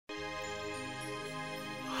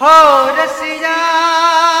हो रसिया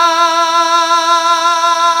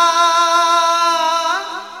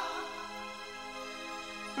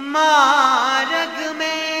मार्ग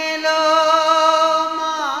में लो,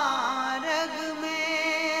 मार्ग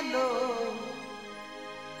में लो,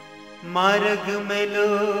 मार्ग में लो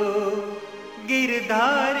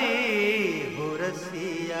गिरधारी हो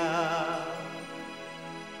रसिया,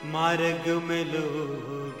 मार्ग में लो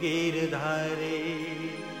गिरधारी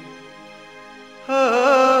हो,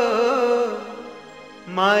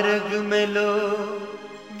 मार्ग में लो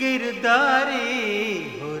गिरधारी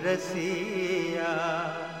हो रसिया,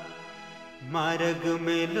 मार्ग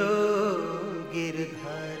में लो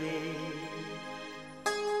गिरधारी।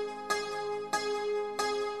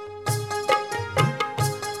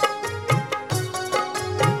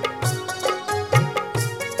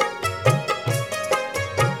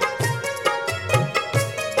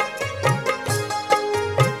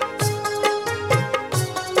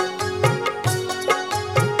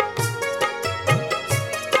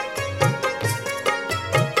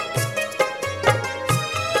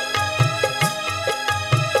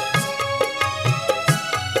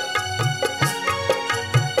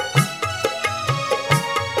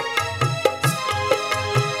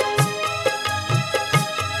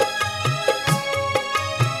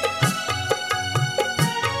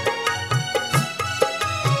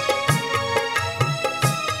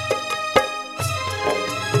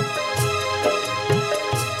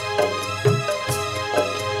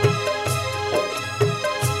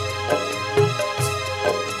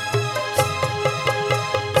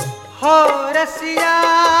 हो रसिया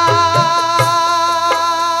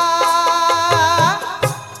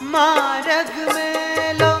मार्ग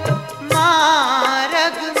में लो,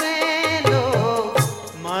 मार्ग में लो,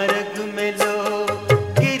 मार्ग में लो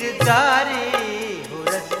गिरधारी हो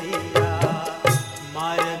रसिया,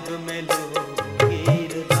 मार्ग में लो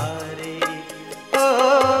गिरधारी हो,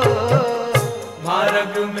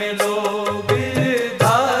 मार्ग में लो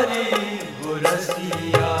गिरधारी हो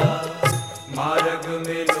रसिया, मार्ग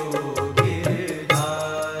में लो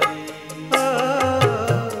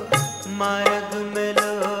मार्ग में लो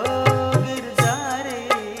गिरधारी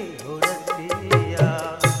हो रसिया,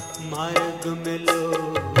 मार्ग में लो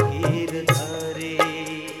गिरधारी,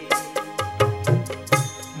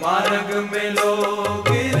 मार्ग में लो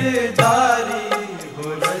गिरधारी हो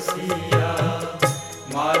रसिया,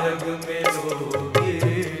 मार्ग में लो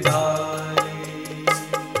गिरधारी।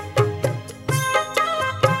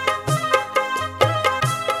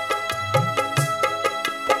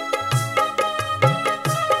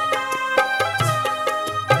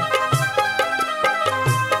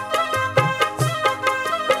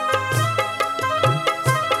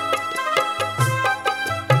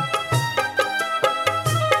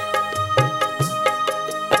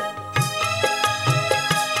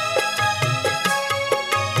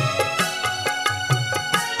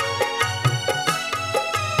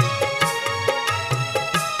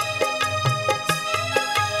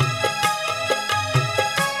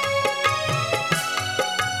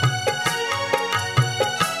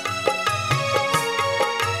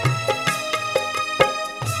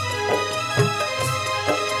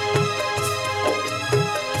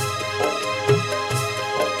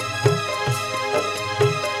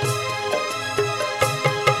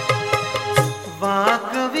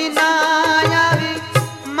 वाक विनाया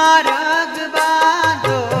मार्ग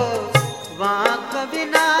बांधो, वाक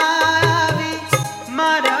विनाया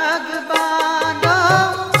मार्ग बांधो,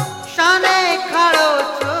 शाने खड़ो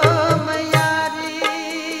छो मैयारी,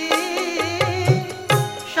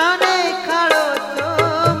 शाने खड़ो छो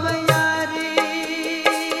मैयारी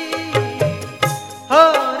हो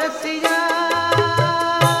रसिया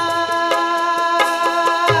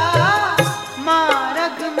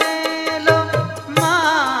मार्ग में लो,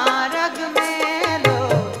 मार्ग में लो,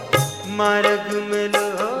 मार्ग में लो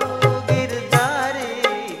गिरधारी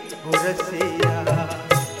हो रसिया,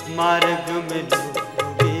 मार्ग में लो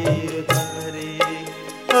गिरधारी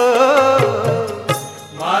हो,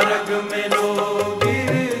 मार्ग में लो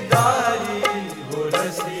गिरधारी हो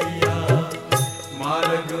रसिया,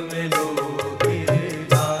 मार्ग में लो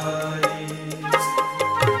गिरधारी,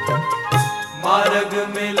 मार्ग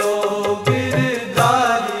में लो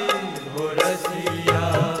गिरधारी हो रसिया,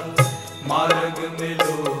 मार्ग में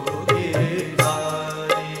लो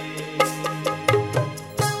गिरधारी।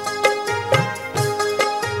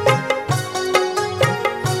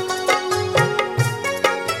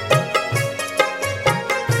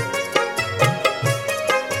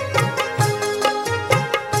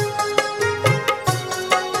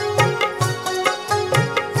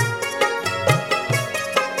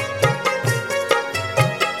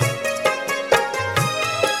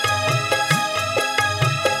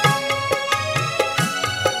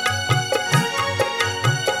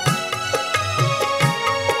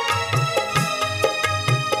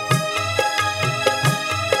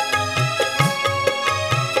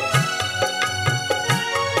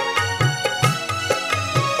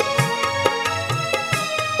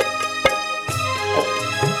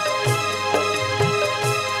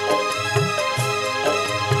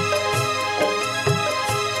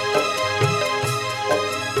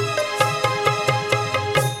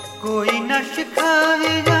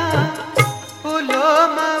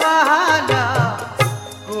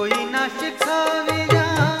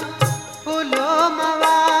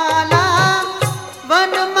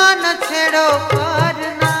 छेड़ो पर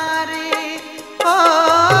नारी, ओ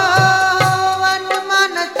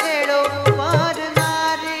मन छेड़ो पर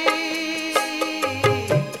नारी,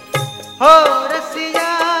 हो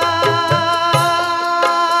रसिया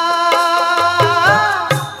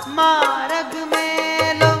मार्ग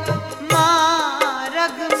मेलो,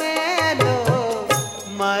 मार्ग मेलो,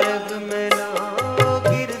 मार्ग मेलो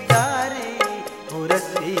गिरधारी हो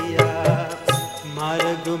रसिया,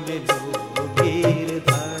 मार्ग मेलो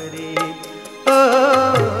गिरधारी, ओ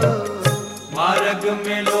मार्ग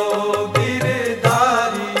मेलो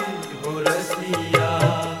गिरधारी हो रसिया,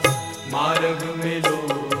 मार्ग मेलो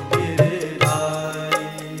गिरधारी,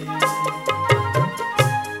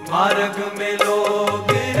 मार्ग मेलो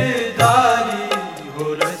गिरधारी हो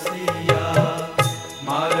रसिया,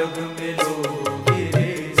 मार्ग मेलो गिरधारी।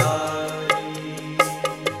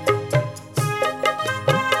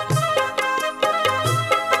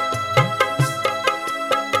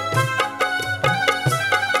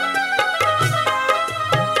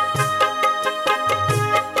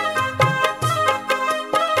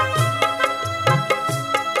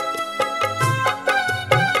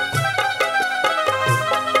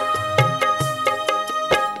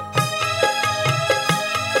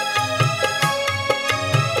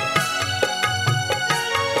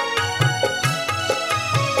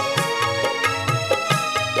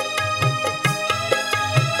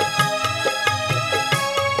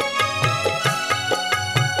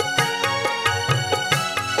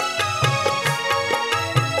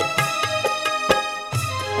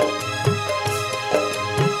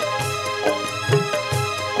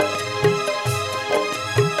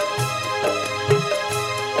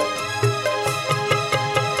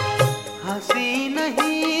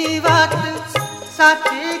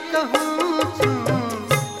 साचे कहूँ छूं,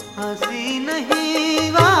 हंसी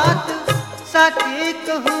नहीं बात साचे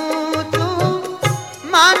कहूँ छूं,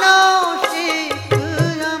 मानो शीख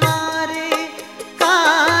हमारे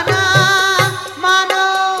काना, मानो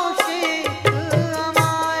शीख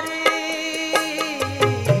हमारे,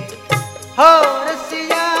 हो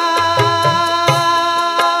रसिया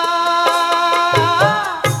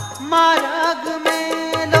मार्ग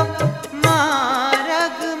मेलो,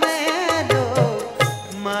 मार्ग मेलो,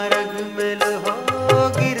 मार्ग मेलो हो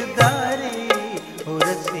गिरधारी हो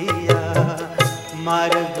रसिया,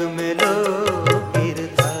 मार्ग मेलो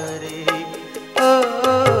गिरधारी, ओ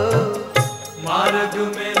मार्ग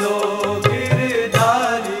मेलो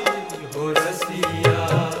गिरधारी हो रसिया,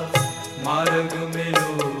 मार्ग मेलो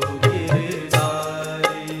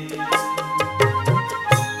गिरधारी,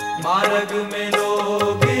 मार्ग मेलो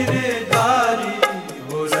गिरधारी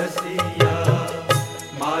हो रसिया,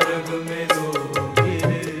 मार्ग मेलो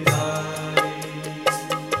गिरधारी।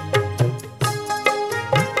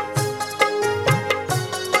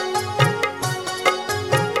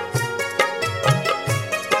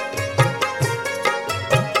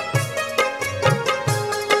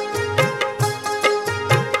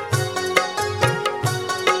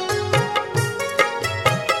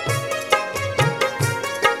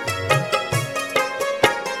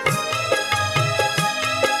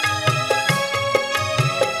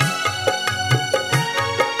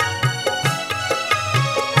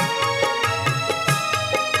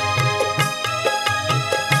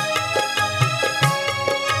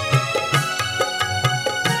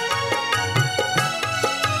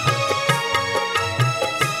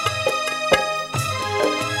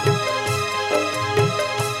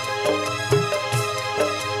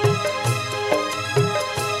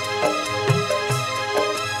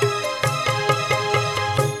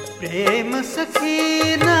 प्रेम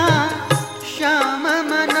सखीना श्याम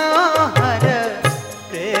मनोहर,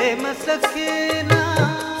 प्रेम सखीना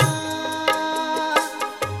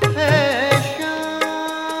है श्याम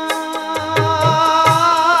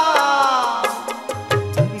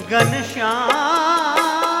घनश्याम,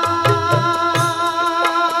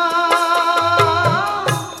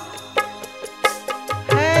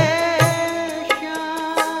 है श्याम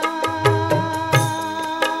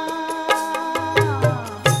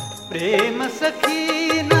प्रेम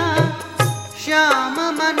सखीना श्याम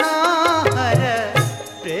मनोहर,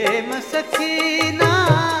 प्रेम सखीना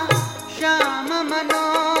श्याम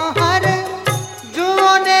मनोहर,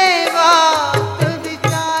 जुओने बात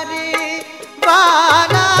विचारे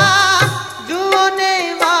वाला, जुओने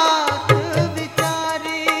बात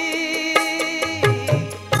विचारे,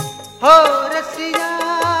 हो रसिया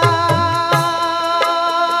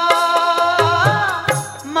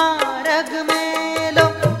मार्ग मेलो,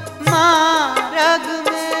 मार्ग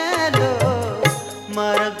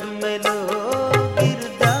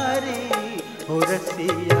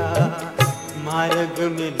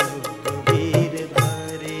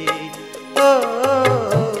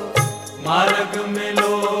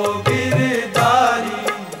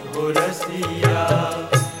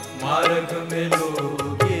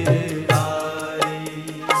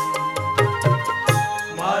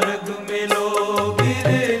मार्ग मिलो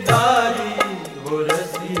गिरधारी हो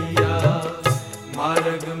रसिया,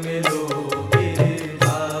 मार्ग मिलो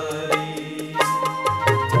गिरधारी,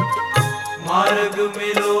 मार्ग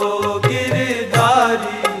मिलो गिरधारी